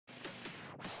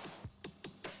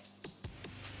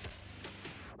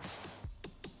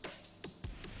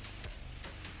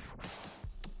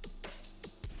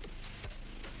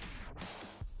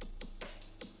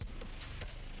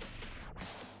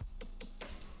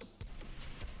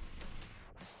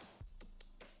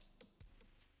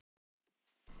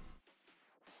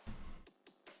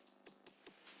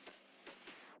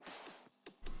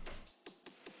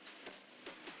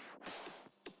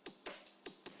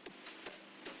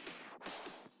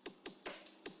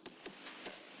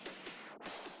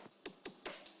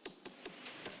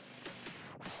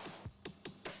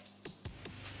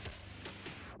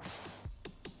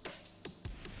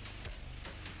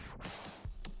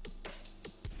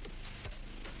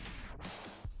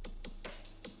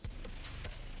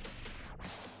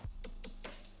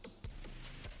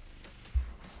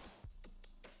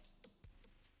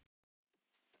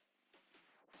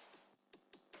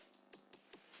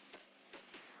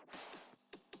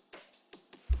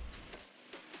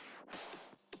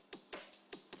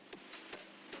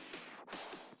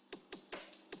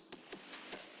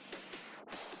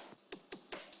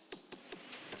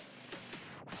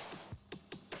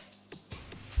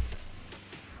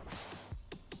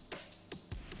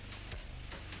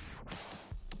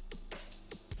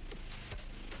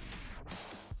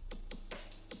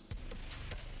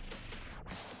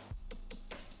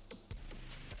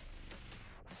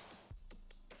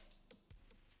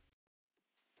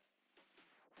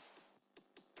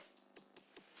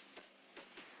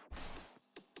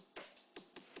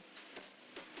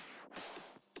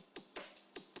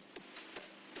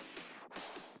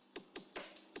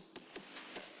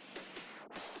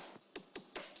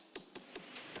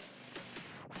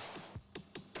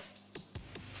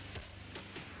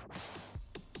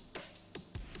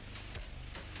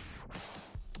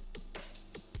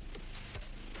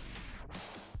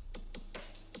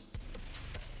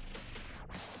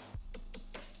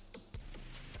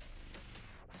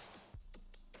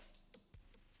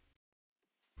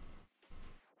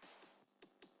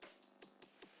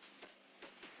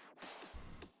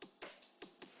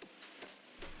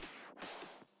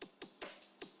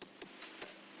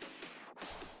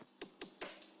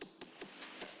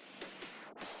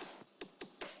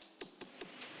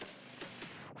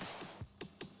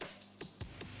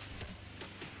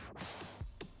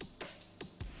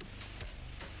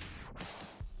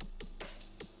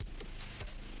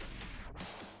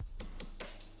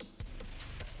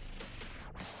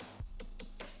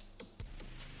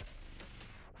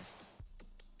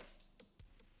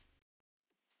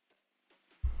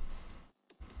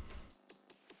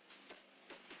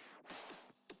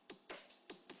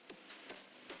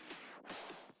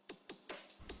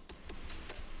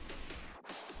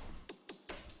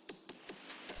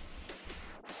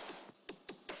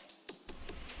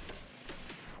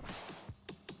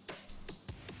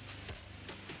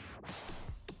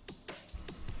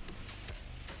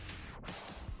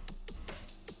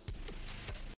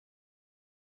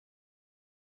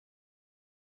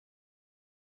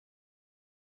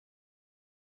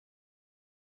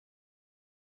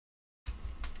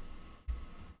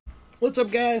What's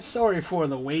up, guys? Sorry for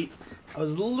the wait. I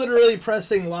was literally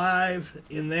pressing live,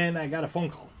 and then I got a phone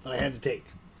call that I had to take.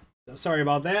 So sorry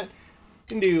about that.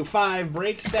 Can do 5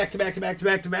 breaks back to back to back to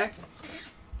back to back.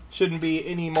 Shouldn't be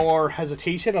any more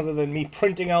hesitation other than me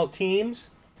printing out teams.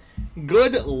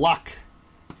 Good luck.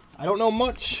 I don't know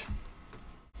much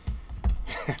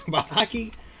about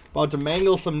hockey. About to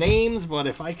mangle some names, but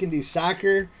if I can do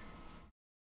soccer,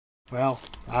 well,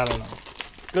 I don't know.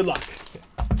 Good luck.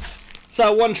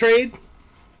 So, one trade.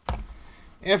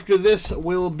 After this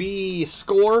will be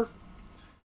score,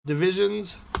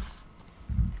 divisions,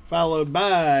 followed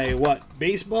by what?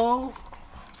 Baseball?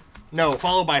 No,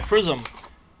 followed by Prism,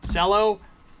 cello,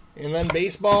 and then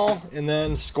baseball, and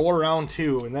then score round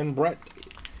 2. And then Brett,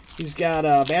 he's got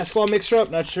a basketball mixer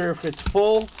up. Not sure if it's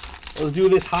full. Let's do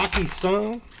this hockey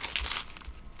song.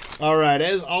 All right,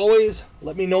 as always,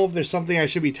 let me know if there's something I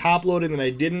should be top-loading that I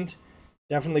didn't.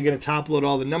 Definitely going to top-load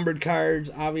all the numbered cards,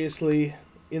 obviously.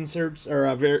 Inserts, or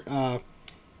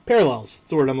parallels. That's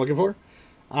the word I'm looking for.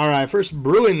 All right, first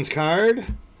Bruins card.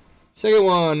 Second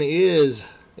one is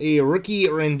a rookie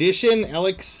rendition,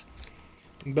 Alex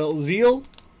Belzile.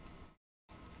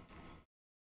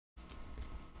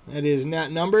 That is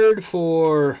not numbered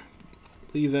for,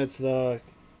 I believe that's the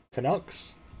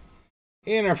Canucks.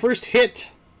 And our first hit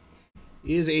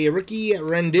is a rookie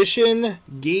rendition,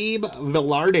 Gabe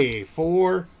Vilardi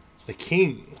for the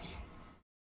Kings.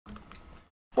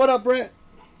 What up, Brett?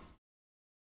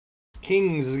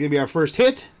 Kings is going to be our first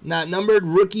hit. Not numbered,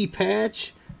 rookie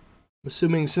patch. I'm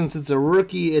assuming since it's a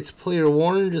rookie, it's player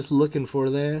worn. Just looking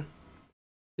for that.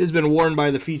 It has been worn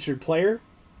by the featured player.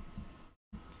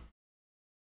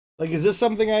 Like, is this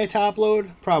something I top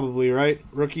load? Probably, right?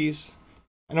 Rookies.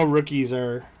 I know rookies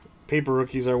are... Paper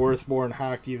rookies are worth more in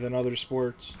hockey than other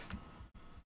sports.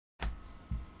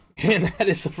 And that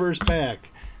is the first pack.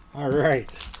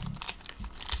 Alright.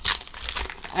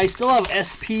 I still have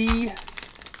SP.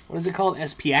 What is it called?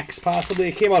 SPX, possibly.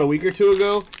 It came out a week or two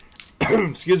ago.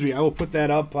 Excuse me. I will put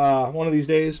that up one of these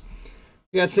days.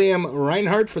 We got Sam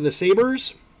Reinhart for the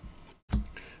Sabres.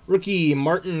 Rookie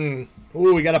Martin.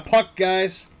 Oh, we got a puck,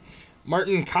 guys.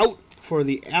 Martin Kaut for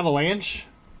the Avalanche.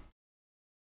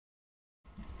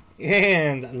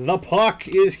 And the puck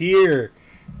is here.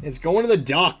 It's going to the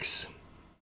Ducks.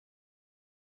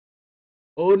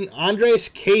 Andres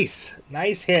Case.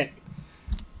 Nice hit.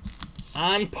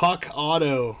 On puck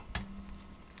auto.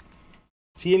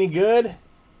 Is he any good?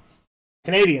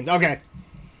 Canadians. Okay.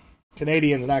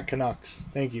 Canadians, not Canucks.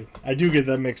 Thank you. I do get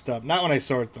them mixed up. Not when I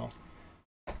sort, though.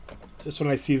 Just when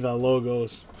I see the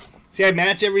logos. See, I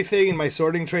match everything in my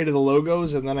sorting tray to the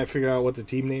logos, and then I figure out what the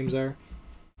team names are.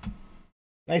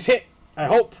 Nice hit, I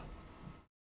hope. Is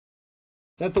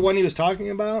that the one he was talking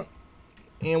about?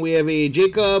 And we have a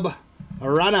Jacob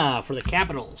Arana for the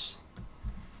Capitals.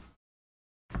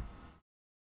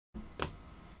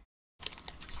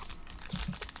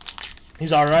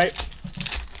 He's alright.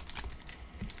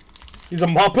 He's a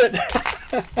Muppet.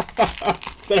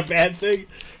 Is that a bad thing?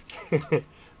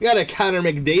 We got a Connor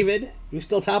McDavid. Do we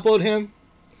still top load him?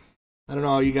 I don't know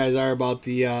how you guys are about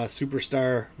the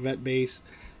superstar vet base.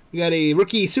 We got a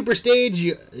rookie super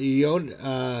stage,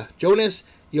 Jonas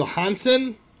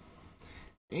Johansson.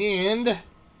 And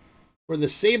for the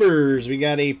Sabres, we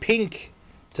got a pink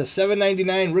to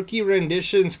 $7.99 rookie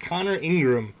renditions, Connor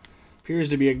Ingram. Appears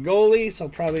to be a goalie, so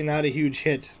probably not a huge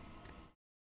hit.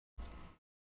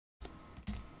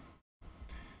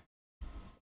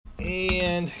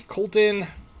 And Colton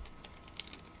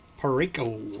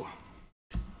Parayko.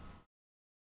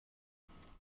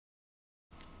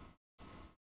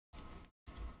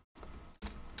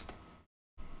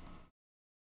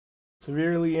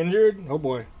 Severely injured? Oh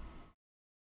boy.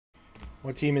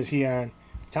 What team is he on?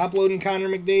 Top loading Connor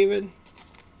McDavid?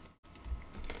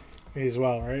 May as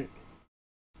well, right?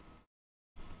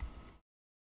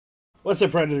 What's the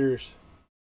Predators?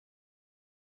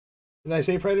 Did I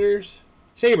say Predators?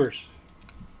 Sabres.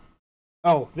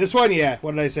 Oh, this one? Yeah.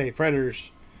 What did I say?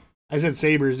 Predators. I said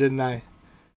Sabres, didn't I?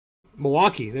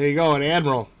 Milwaukee. There you go. An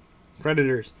Admiral.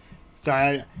 Predators.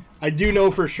 So I do know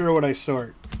for sure what I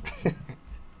sort.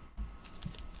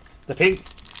 The pink.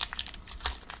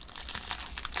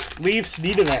 Leafs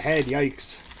needed a head.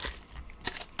 Yikes.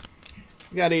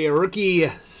 We got a rookie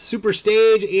super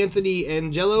stage, Anthony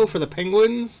Angelo for the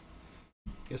Penguins.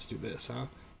 Let's do this, huh?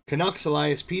 Canucks,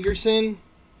 Elias Peterson.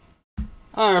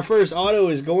 Our first auto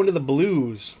is going to the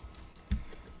Blues.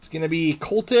 It's going to be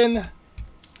Colton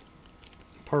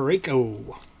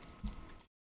Parayko.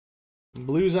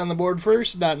 Blues on the board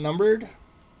first, not numbered.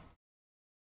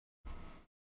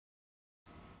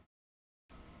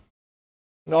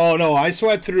 Oh no, I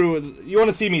sweat through. You want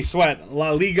to see me sweat?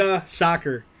 La Liga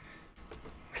soccer.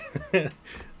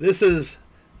 This is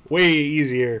way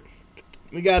easier.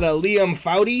 We got a Liam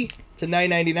Foudy to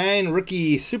 9.99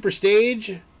 rookie super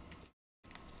stage.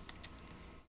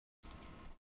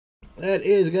 That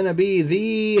is gonna be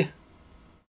the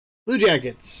Blue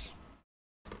Jackets.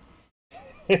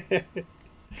 I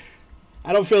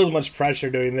don't feel as much pressure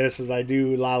doing this as I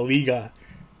do La Liga.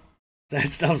 That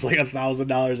stuff's like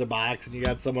 $1,000 a box, and you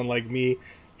got someone like me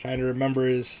trying to remember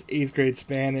his 8th grade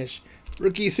Spanish.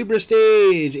 Rookie Super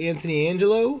Stage, Anthony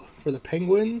Angelo for the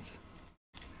Penguins.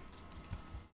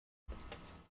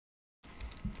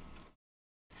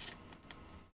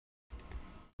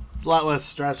 It's a lot less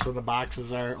stress when the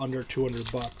boxes are under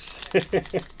 200 bucks.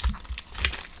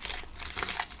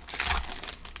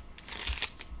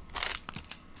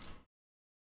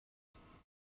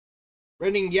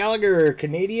 Brendan Gallagher,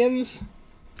 Canadians.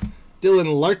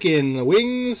 Dylan Larkin,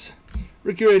 Wings.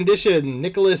 Ricky rendition,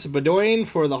 Nicholas Badoin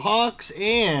for the Hawks.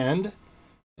 And,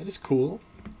 that is cool,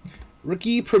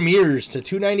 rookie premieres to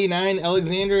 2.99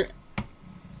 Alexander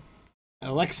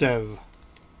Alexev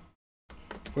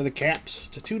for the Caps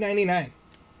to 2.99.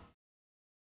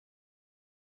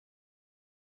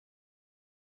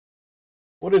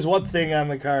 What is one thing on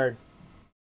the card?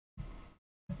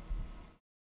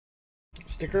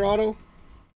 Sticker auto?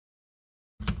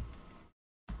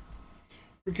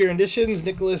 Rookie renditions,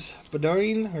 Nicholas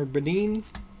Badin or Badin.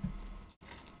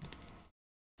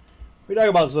 We talk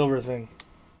about silver thing.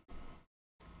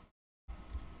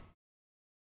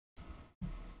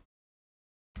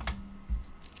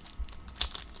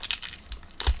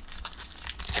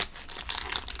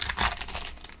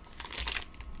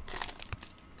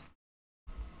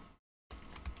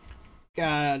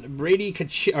 Got Brady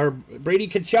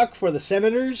Kachuk for the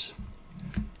Senators.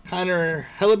 Connor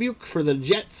Hellebuyck for the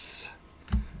Jets.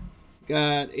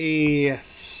 Got a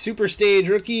Super Stage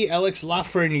rookie, Alex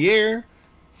Lafreniere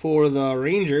for the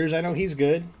Rangers. I know he's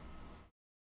good.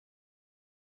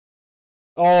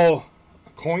 Oh, a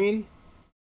coin.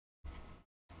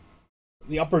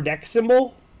 The upper deck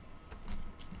symbol.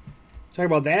 Talk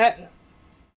about that.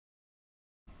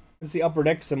 It's the upper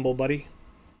deck symbol, buddy.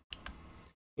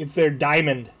 It's their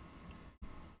diamond.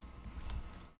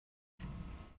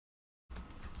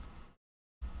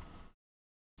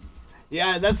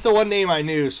 Yeah, that's the one name I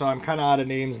knew, so I'm kind of out of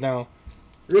names now.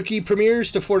 Rookie premieres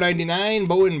to 4.99.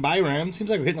 Bowen Byram. Seems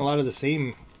like we're hitting a lot of the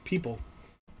same people.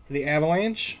 For the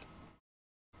Avalanche.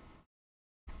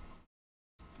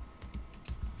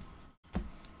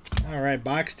 Alright,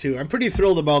 box 2. I'm pretty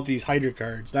thrilled about these Hydra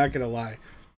cards, not going to lie.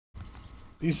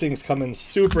 These things come in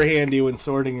super handy when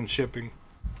sorting and shipping.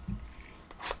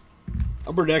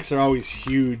 Upper decks are always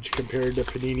huge compared to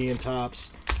Panini and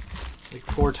Topps. Like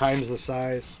 4 times the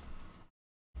size.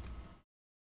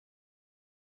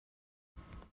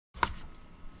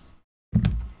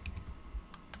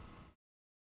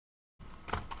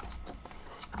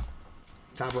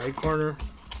 Top right corner.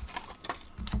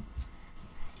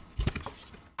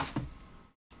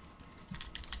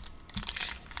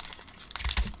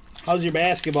 How's your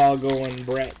basketball going,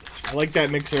 Brett? I like that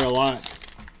mixer a lot.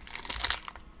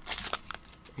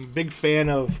 I'm a big fan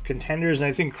of Contenders, and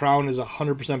I think Crown is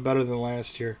 100% better than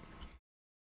last year.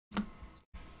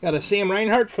 Got a Sam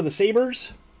Reinhart for the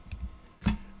Sabres.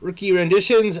 Rookie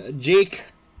renditions, Jake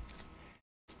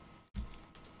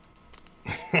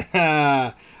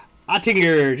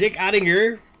Jake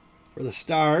Ottinger for the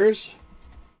Stars.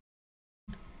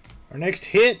 Our next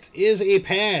hit is a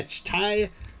patch. Ty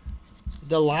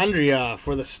Dellandrea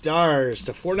for the Stars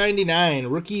to 4.99.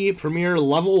 Rookie Premier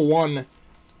Level 1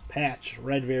 patch.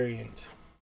 Red variant.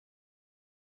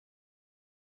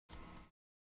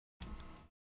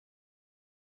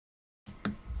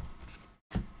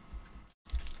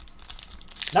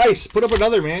 Nice. Put up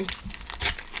another, man.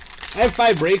 I have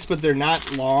 5 breaks, but they're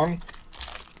not long.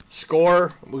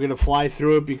 Score, we're going to fly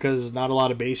through it because not a lot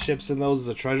of base ships in those.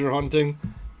 The treasure hunting.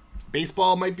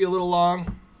 Baseball might be a little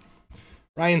long.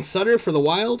 Ryan Sutter for the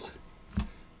Wild.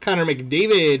 Connor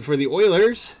McDavid for the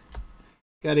Oilers.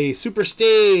 Got a Super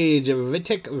Stage of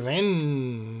Vitek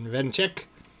Vanchek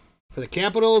for the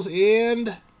Capitals.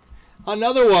 And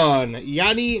another one.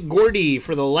 Yanni Gordy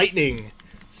for the Lightning.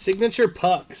 Signature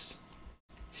pucks.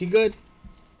 Is he good?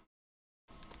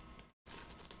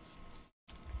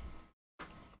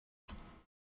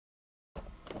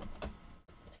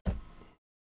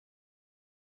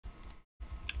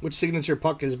 Which signature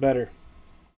puck is better?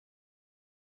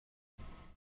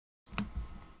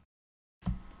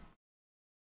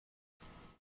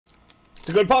 It's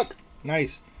a good puck.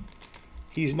 Nice.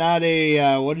 He's not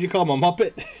a, what did you call him, a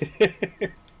Muppet?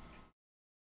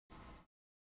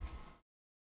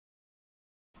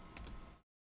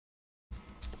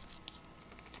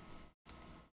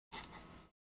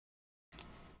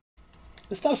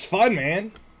 This stuff's fun,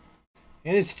 man.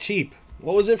 And it's cheap.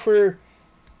 What was it for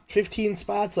 15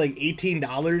 spots? Like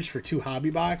 $18 for 2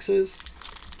 hobby boxes.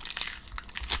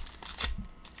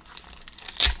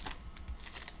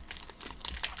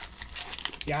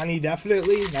 Yanni,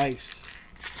 definitely. Nice.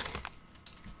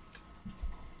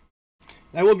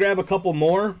 I will grab a couple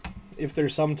more if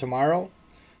there's some tomorrow.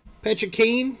 Patrick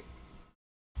Kane.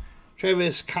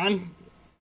 Travis Konichi,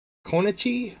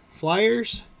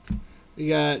 Flyers. We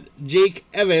got Jake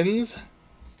Evans,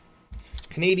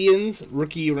 Canadians,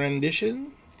 rookie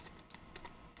rendition.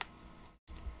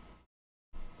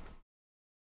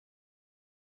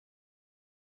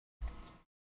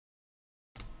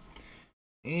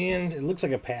 And it looks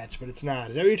like a patch, but it's not.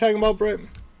 Is that what you're talking about, Brett?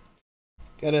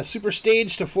 Got a super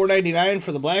stage to $4.99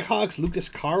 for the Blackhawks, Lucas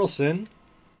Carlson.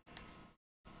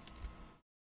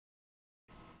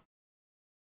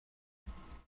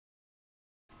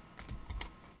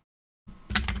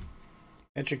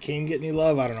 Patrick Kane get any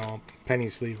love? I don't know. Penny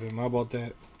sleeve him. How about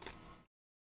that?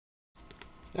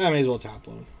 I may as well top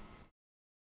load.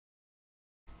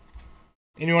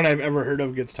 Anyone I've ever heard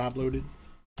of gets top loaded.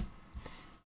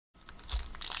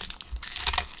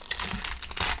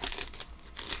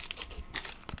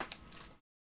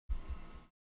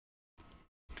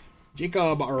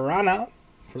 Jacob Arana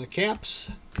for the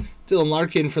Caps. Dylan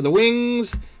Larkin for the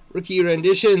Wings. Rookie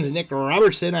renditions, Nick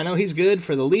Robertson. I know he's good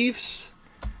for the Leafs.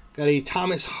 Got a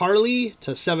Thomas Harley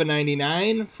to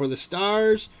 $7.99 for the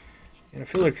Stars. And a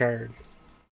filler card.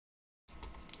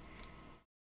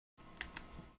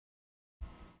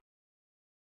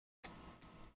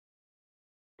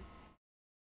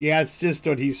 Yeah, it's just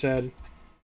what he said.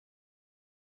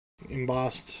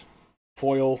 Embossed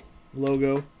foil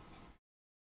logo.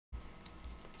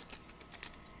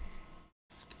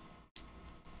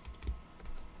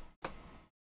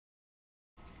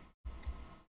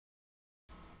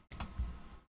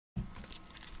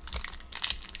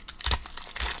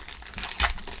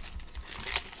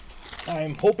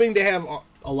 I'm hoping to have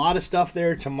a lot of stuff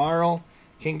there tomorrow.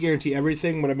 Can't guarantee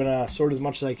everything, but I'm going to sort as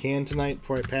much as I can tonight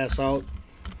before I pass out.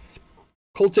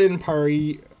 Colton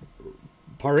Parayko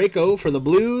for the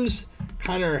Blues.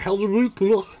 Connor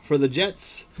Helderbuch for the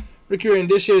Jets. Rookie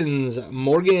renditions,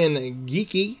 Morgan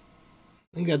Geeky.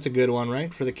 I think that's a good one,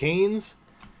 right? For the Canes.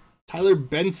 Tyler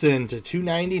Benson to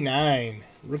 $2.99.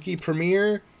 Rookie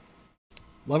Premier,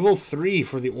 level 3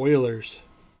 for the Oilers.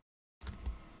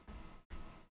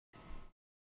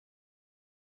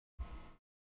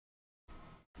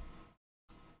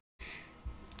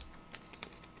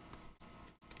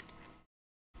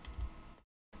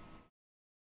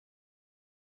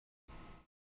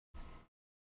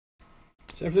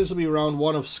 So if this will be round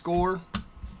 1 of Score.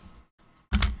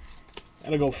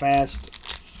 Gotta go fast.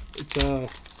 It's a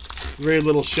very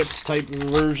little ships type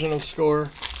version of Score.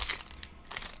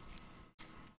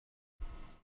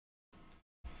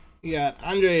 We got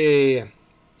Andre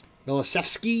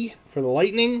Velasevsky for the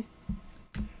Lightning.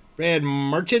 Brad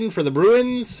Martin for the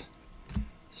Bruins.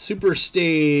 Super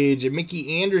Stage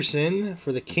Mickey Anderson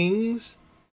for the Kings.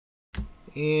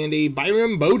 And a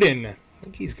Byron Bowden. I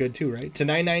think he's good too, right? To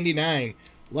 $9.99.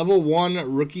 Level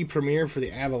 1 Rookie Premier for the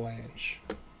Avalanche.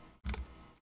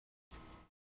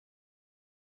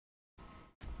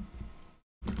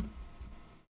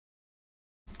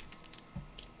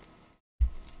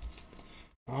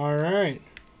 All right.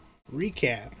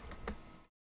 Recap.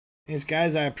 Thanks,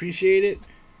 guys. I appreciate it.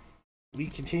 We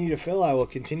continue to fill. I will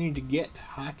continue to get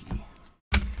hockey.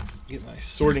 Get my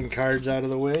sorting cards out of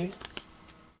the way.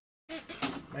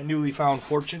 My newly found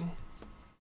fortune.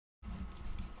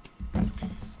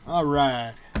 All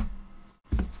right.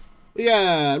 We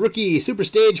got rookie super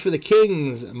stage for the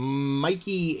Kings,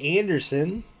 Mikey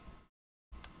Anderson.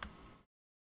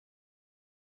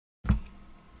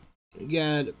 We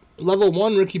got level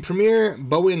 1 rookie premier,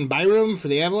 Bowen Byram for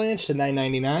the Avalanche to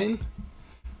 $9.99.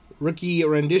 Rookie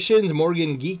renditions,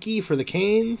 Morgan Geeky for the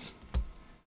Canes.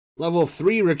 Level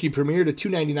 3 rookie premier to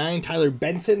 $2.99, Tyler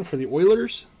Benson for the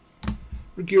Oilers.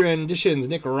 Rookie renditions,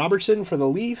 Nick Robertson for the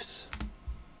Leafs.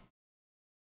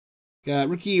 Got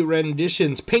rookie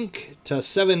renditions, Pink to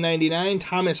 $7.99,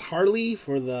 Thomas Harley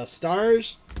for the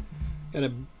Stars. Got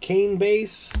a Kane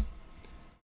base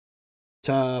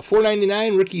to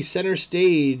 $4.99, rookie center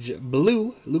stage,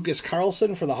 Blue, Lucas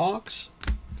Carlson for the Hawks.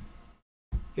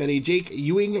 Got a Jake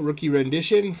Ewing rookie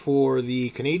rendition for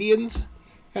the Canadians.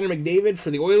 Connor McDavid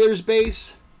for the Oilers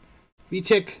base.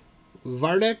 Vitek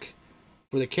Vardek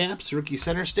for the Caps, rookie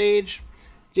center stage.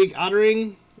 Jake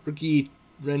Ottering, rookie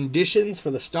renditions for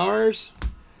the Stars.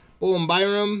 Bowen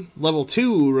Byram, level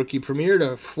 2 rookie premier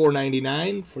to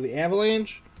 $4.99 for the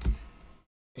Avalanche.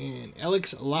 And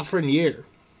Alex Lafreniere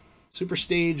Super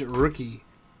Stage rookie.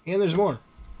 And there's more.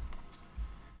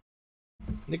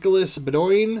 Nicholas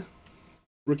Bedoin,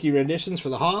 rookie renditions for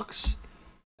the Hawks.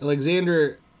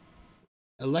 Alexander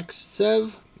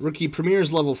Alexev, rookie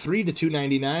premieres level 3 to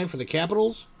 299 for the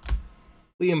Capitals.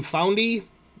 Liam Foundy,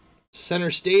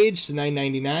 center stage to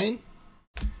 999.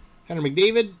 Connor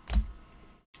McDavid,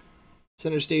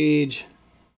 center stage.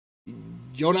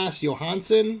 Jonas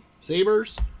Johansson,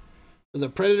 Sabres. For the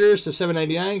Predators to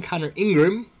 799. Connor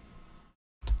Ingram.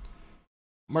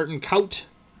 Martin Kaut,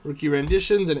 rookie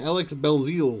renditions, and Alex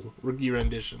Belzile, rookie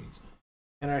renditions.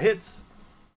 And our hits.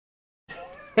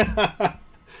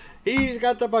 He's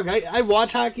got the puck. I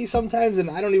watch hockey sometimes, and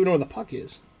I don't even know where the puck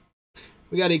is.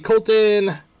 We got a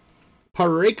Colton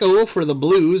Parayko for the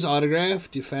Blues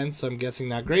autograph. Defense, I'm guessing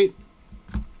not great.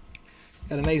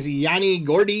 Got a nice Yanni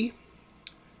Gordy,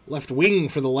 left wing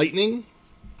for the Lightning.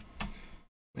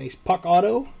 Nice puck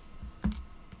auto.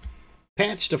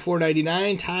 Patch to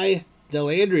 499. Ty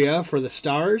Dellandrea for the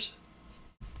Stars.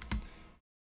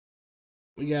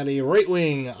 We got a right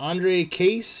wing, Andre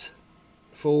Case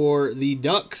for the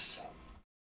Ducks.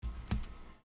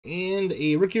 And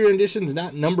a rookie renditions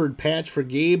not numbered patch for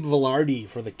Gabe Velarde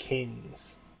for the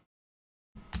Kings.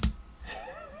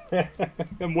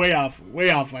 I'm way off,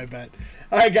 I bet.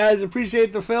 All right, guys,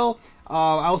 appreciate the fill.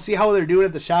 I'll see how they're doing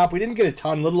at the shop. We didn't get a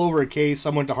ton, little over a case.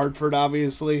 Some went to Hartford,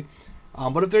 obviously.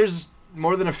 But if there's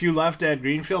more than a few left at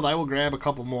Greenfield, I will grab a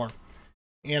couple more.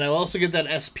 And I'll also get that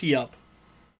SP up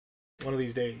one of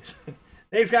these days.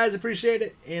 Thanks, guys. Appreciate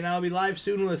it. And I'll be live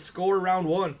soon with Score Round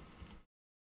 1.